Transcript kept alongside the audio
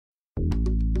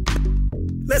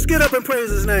Let's get up and praise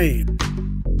his name.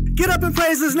 Get up and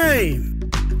praise his name.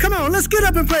 Come on, let's get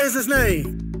up and praise his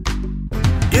name.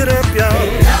 Get up, y'all.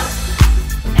 Get up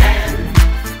and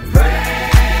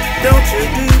praise. Don't you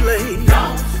delay.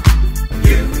 Don't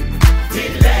you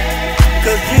delay.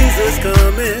 'Cause Jesus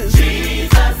coming.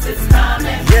 Jesus is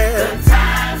coming. Yeah. The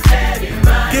time's steady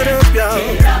running. Get up, y'all.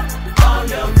 Get up on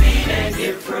your feet and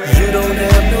give praise. You don't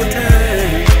have no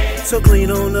time, so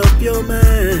clean on up your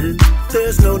mind.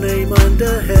 There's no name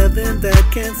under heaven that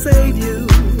can save you.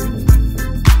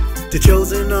 The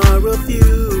chosen are a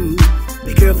few.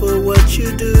 Be careful what you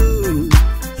do.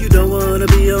 You don't want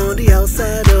to be on the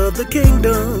outside of the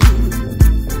kingdom.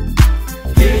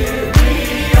 Give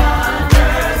me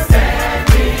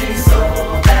understanding so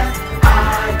that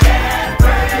I can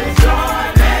praise your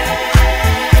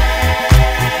name.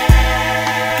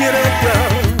 Get up,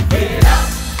 y'all. Get up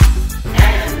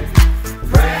and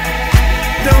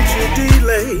praise. Don't you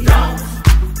delay. Don't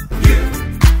you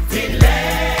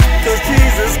delay. 'Cause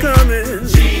Jesus coming.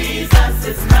 Jesus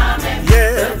is coming.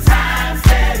 Yeah. The time's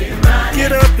steady running.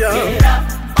 Get up, y'all. Get up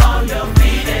on your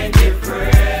feet and give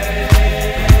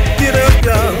praise. Get up,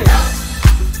 y'all. Get up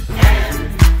and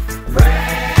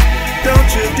praise. Don't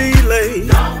you delay.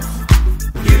 Don't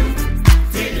you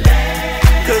delay.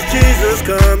 'Cause Jesus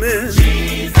coming.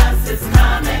 Jesus is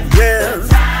coming. Yeah. The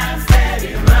time's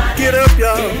steady running. Get up,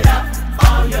 y'all. Get up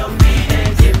on your feet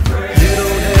and give praise. You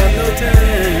don't have no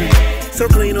time, so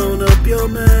clean on up your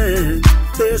mind.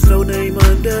 There's no name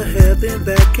under heaven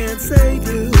that can save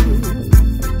you.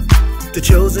 The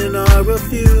chosen are a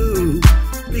few.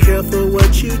 Be careful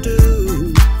what you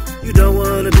do. You don't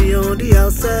want to be on the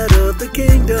outside of the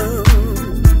kingdom.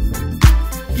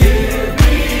 Give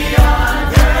me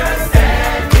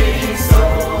understanding so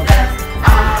that I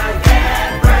can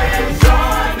praise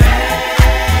your name.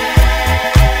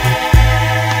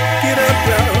 Get up,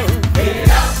 y'all. Get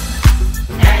up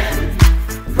and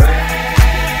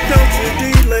praise. Don't you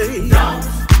delay. Don't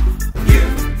you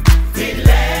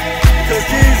delay. 'Cause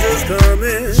Jesus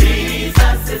coming.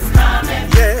 Jesus is coming.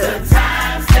 Yeah. The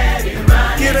time's steady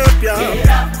running. Get up, y'all. Get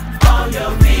up on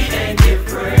your feet and give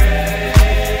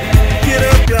praise. Get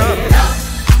up, y'all. Get up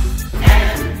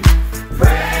and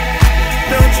praise.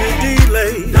 Don't you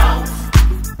delay. Don't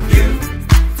you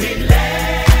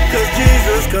delay. 'Cause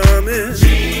Jesus coming.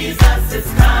 Jesus is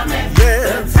coming. Yeah.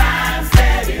 The time's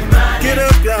steady running. Get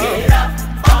up, y'all. Get up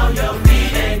on your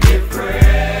feet and give praise.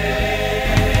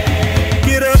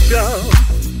 Get up, y'all.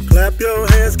 Clap your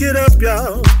hands, get up,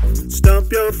 y'all.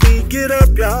 Stomp your feet, get up,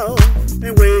 y'all.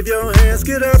 And wave your hands,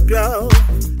 get up, y'all.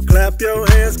 Clap your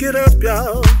hands, get up,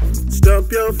 y'all.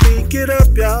 Stomp your feet, get up,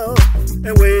 y'all.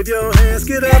 And wave your hands,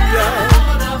 get up, y'all.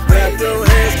 Clap your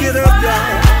hands, get up,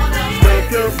 y'all.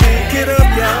 Stomp your feet, get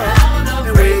up, y'all.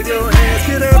 And wave your hands,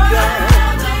 get up, y'all.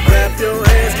 Clap your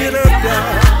hands, get up,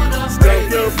 y'all. Stomp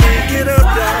your feet, get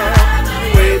up, y'all.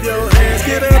 And wave your hands,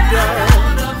 get up, y'all.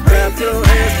 Clap your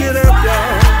hands, get up,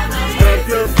 y'all. Stomp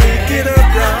your feet, get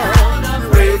up, y'all.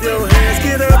 Wave your hands,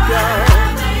 get up, y'all.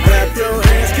 Clap your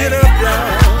hands, get up,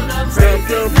 y'all. Stomp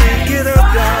your feet, get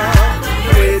up, y'all.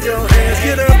 Wave your hands,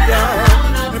 get up,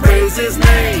 y'all. And praise his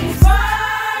name.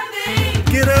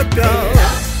 Get up, y'all.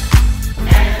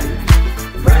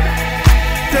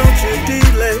 Don't you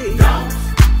delay. Don't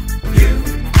you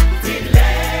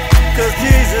delay. 'Cause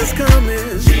Jesus coming.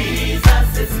 Jesus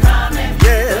is coming.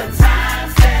 Yeah. The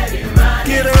time's steady running.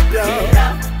 Get up, y'all. Get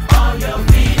up on your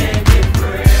feet and give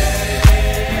praise.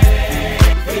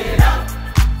 Get up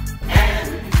and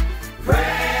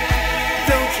praise.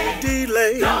 Don't you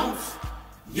delay. Don't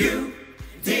you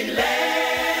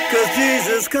delay. 'Cause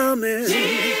Jesus coming.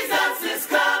 Jesus is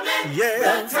coming. Yeah. The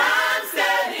time's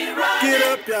steady running. Get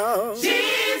up, y'all.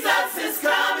 Jesus is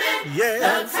coming. Yeah. The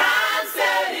time's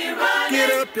steady running. Get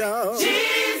up, y'all.